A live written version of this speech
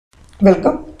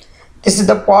Welcome. This is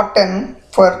the part 10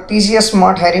 for TCS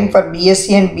Smart Hiring for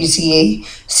BSc and BCA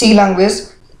C language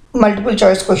multiple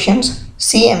choice questions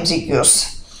C MCQs.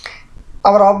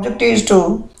 Our objective is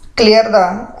to clear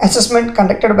the assessment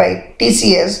conducted by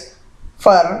TCS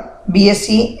for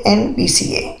BSc and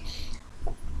BCA.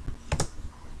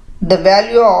 The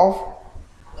value of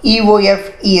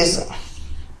EOF is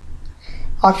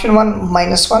option 1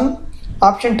 -1,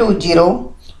 option 2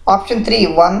 0, option 3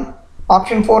 1,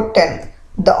 option 4 10.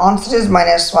 The answer is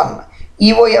 -1.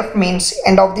 EOF means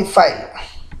end of the file.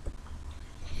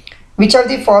 Which of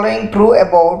the following true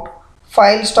about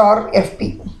file star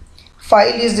FP?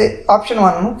 File is option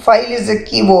 1. File is a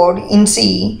keyword in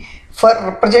C for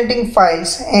representing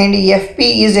files and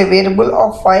FP is a variable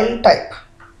of file type.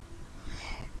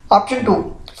 Option 2.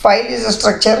 File is a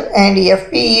structure and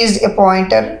FP is a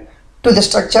pointer to the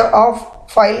structure of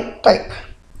file type.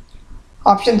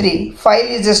 Option 3. File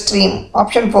is a stream.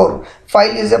 Option 4.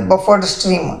 File is a buffered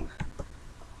stream.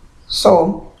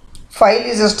 So, file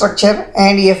is a structure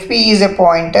and FP is a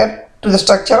pointer to the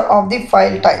structure of the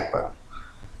file type.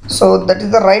 So, that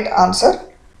is the right answer.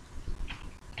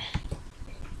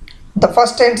 The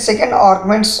first and second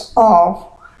arguments of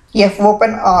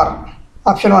fopen are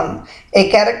option 1. A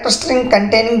character string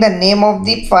containing the name of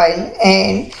the file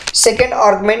and second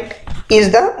argument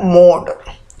is the mode.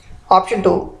 Option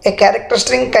 2. A character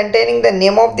string containing the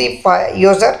name of the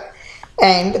user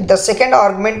and the second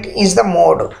argument is the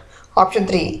mode. Option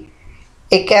 3.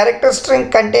 A character string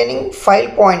containing file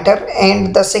pointer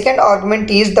and the second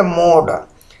argument is the mode.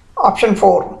 Option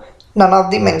 4. None of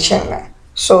the mentioned.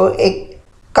 So a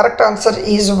correct answer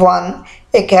is 1.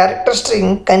 A character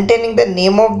string containing the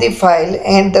name of the file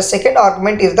and the second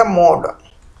argument is the mode.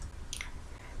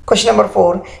 Question number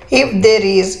 4. If there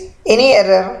is any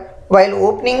error while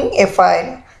opening a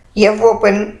file,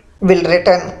 fopen will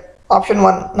return option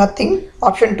 1 nothing,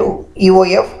 option 2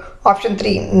 EOF, option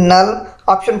 3 null,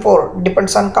 option 4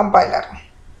 depends on compiler.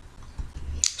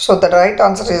 So the right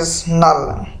answer is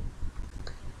null.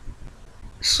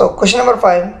 So question number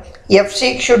 5.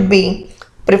 fseek should be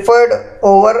preferred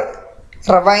over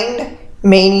rewind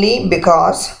mainly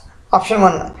because option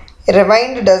 1.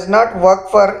 Rewind does not work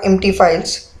for empty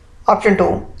files. Option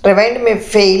 2. Rewind may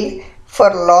fail for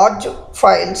large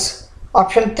files.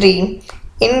 Option 3.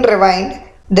 In rewind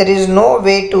there is no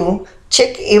way to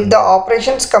check if the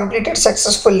operations completed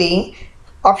successfully.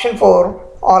 Option 4.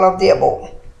 All of the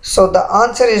above. So the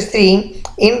answer is 3.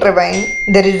 In rewind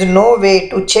there is no way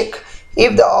to check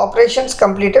if the operations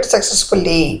completed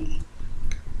successfully.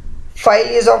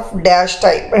 File is of dash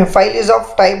type. File is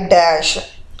of type dash.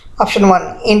 Option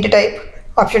 1 int type.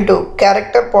 Option 2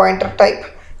 character pointer type.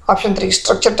 Option 3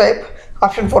 structure type.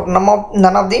 Option 4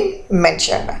 none of the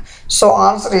mentioned. So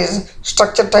answer is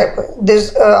structure type.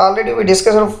 This already we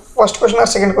discussed first question or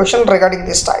second question regarding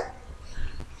this type.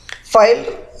 File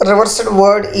reversed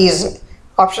word is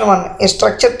option 1 a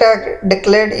structure tag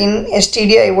declared in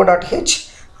stdio.h.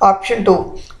 Option 2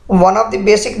 one of the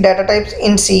basic data types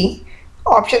in C.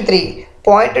 Option 3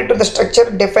 pointed to the structure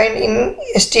defined in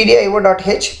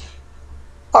stdio.h.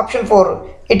 Option 4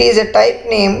 it is a type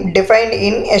name defined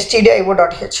in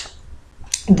stdio.h.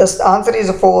 The answer is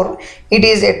 4. It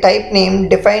is a type name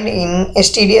defined in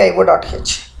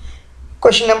stdio.h.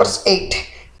 Question number 8.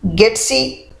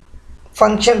 getC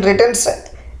function returns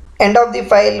end of the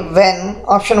file when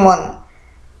option 1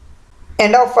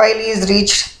 end of file is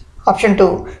reached. Option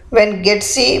 2 when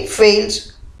getC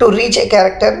fails to reach a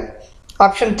character.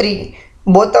 Option 3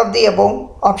 both of the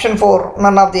above. Option 4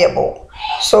 none of the above.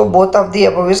 So both of the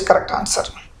above is correct answer.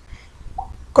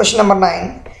 Question number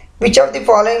 9. Which of the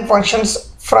following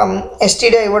functions from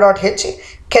stdio.h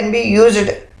can be used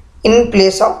in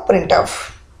place of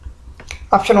printf?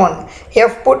 Option 1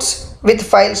 fputs with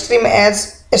file stream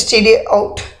as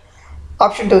stdout.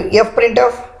 Option 2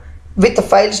 fprintf with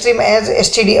file stream as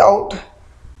stdout.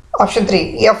 Option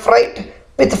 3 fwrite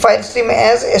with file stream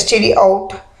as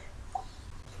stdout.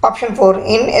 Option 4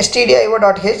 in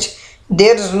stdio.h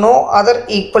there is no other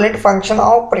equivalent function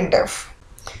of printf.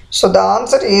 So the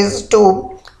answer is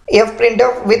 2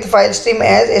 fprintf with file stream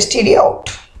as stdout.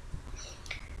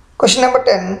 Question number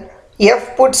 10.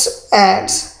 fputs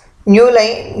adds new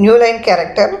line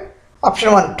character.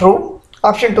 Option 1 true.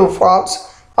 Option 2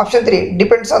 false. Option 3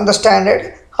 depends on the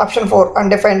standard. Option 4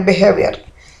 undefined behavior.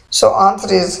 So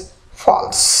answer is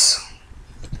false.